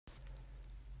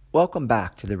Welcome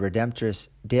back to the Redemptorist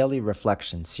Daily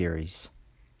Reflection Series.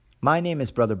 My name is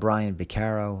Brother Brian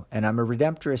Vicaro, and I'm a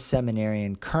Redemptorist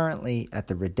seminarian currently at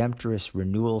the Redemptorist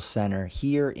Renewal Center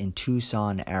here in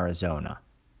Tucson, Arizona.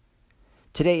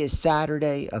 Today is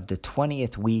Saturday of the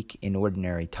 20th week in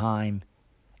Ordinary Time,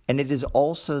 and it is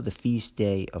also the feast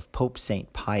day of Pope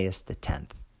St. Pius X.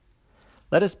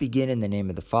 Let us begin in the name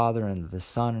of the Father, and of the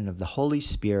Son, and of the Holy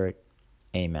Spirit.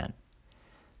 Amen.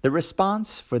 The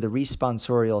response for the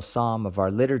responsorial psalm of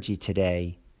our liturgy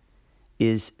today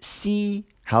is, "See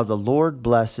how the Lord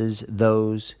blesses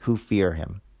those who fear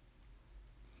him."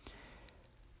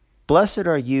 Blessed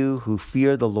are you who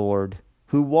fear the Lord,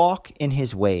 who walk in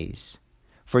his ways,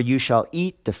 for you shall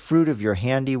eat the fruit of your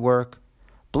handiwork.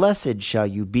 Blessed shall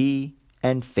you be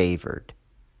and favored.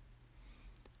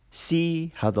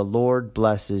 See how the Lord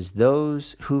blesses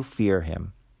those who fear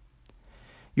him.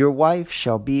 Your wife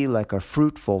shall be like a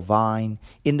fruitful vine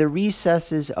in the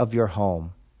recesses of your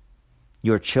home,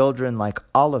 your children like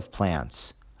olive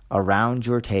plants around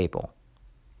your table.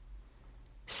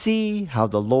 See how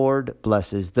the Lord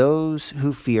blesses those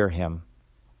who fear him.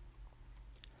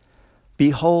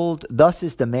 Behold, thus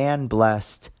is the man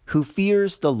blessed who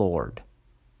fears the Lord.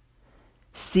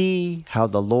 See how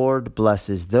the Lord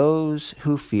blesses those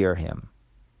who fear him.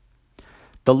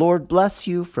 The Lord bless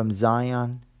you from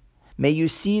Zion. May you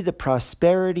see the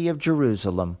prosperity of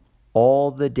Jerusalem all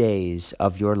the days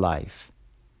of your life.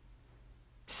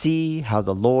 See how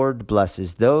the Lord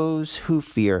blesses those who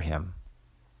fear him.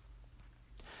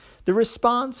 The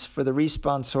response for the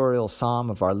responsorial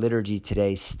psalm of our liturgy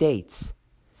today states,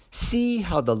 "See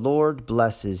how the Lord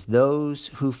blesses those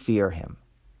who fear him."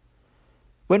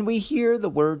 When we hear the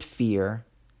word fear,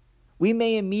 we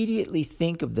may immediately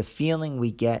think of the feeling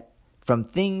we get from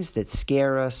things that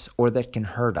scare us or that can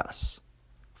hurt us.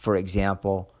 For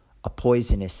example, a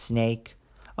poisonous snake,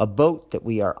 a boat that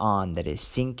we are on that is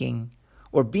sinking,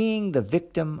 or being the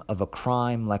victim of a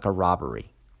crime like a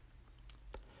robbery.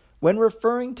 When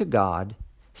referring to God,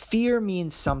 fear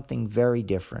means something very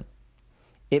different.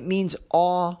 It means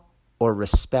awe or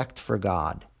respect for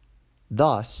God.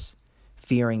 Thus,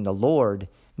 fearing the Lord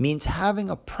means having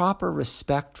a proper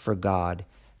respect for God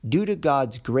due to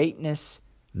God's greatness,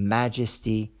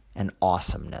 majesty, and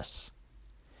awesomeness.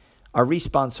 Our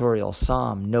responsorial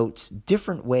psalm notes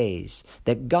different ways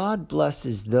that God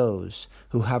blesses those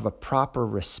who have a proper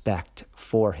respect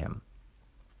for him.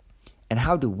 And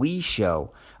how do we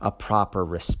show a proper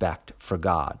respect for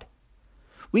God?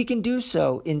 We can do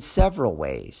so in several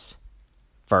ways.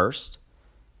 First,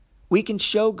 we can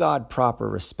show God proper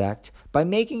respect by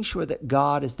making sure that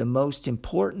God is the most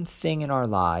important thing in our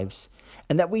lives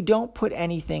and that we don't put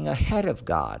anything ahead of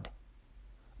God.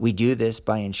 We do this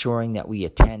by ensuring that we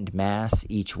attend Mass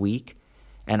each week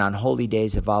and on holy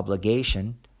days of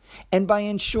obligation, and by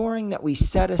ensuring that we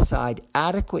set aside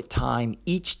adequate time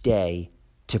each day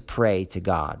to pray to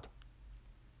God.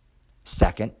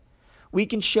 Second, we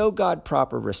can show God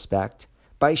proper respect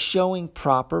by showing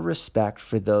proper respect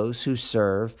for those who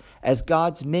serve as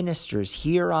God's ministers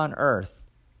here on earth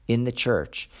in the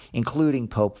Church, including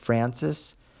Pope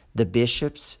Francis, the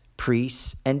bishops,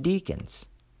 priests, and deacons.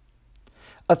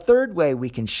 A third way we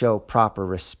can show proper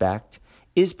respect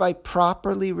is by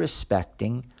properly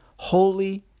respecting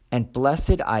holy and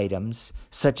blessed items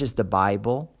such as the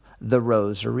Bible, the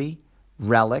Rosary,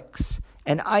 relics,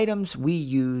 and items we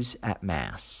use at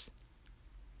Mass.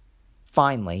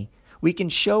 Finally, we can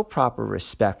show proper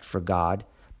respect for God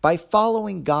by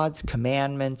following God's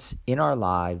commandments in our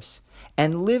lives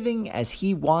and living as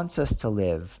he wants us to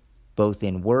live, both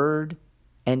in word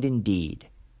and in deed.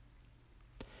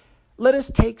 Let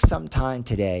us take some time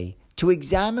today to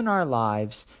examine our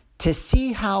lives to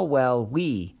see how well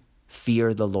we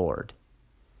fear the Lord.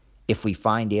 If we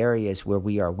find areas where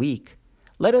we are weak,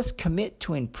 let us commit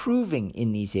to improving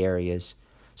in these areas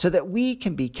so that we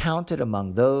can be counted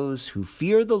among those who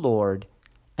fear the Lord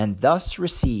and thus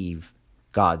receive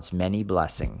God's many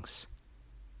blessings.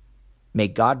 May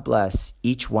God bless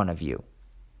each one of you.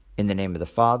 In the name of the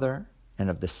Father, and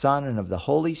of the Son, and of the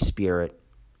Holy Spirit.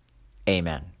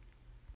 Amen.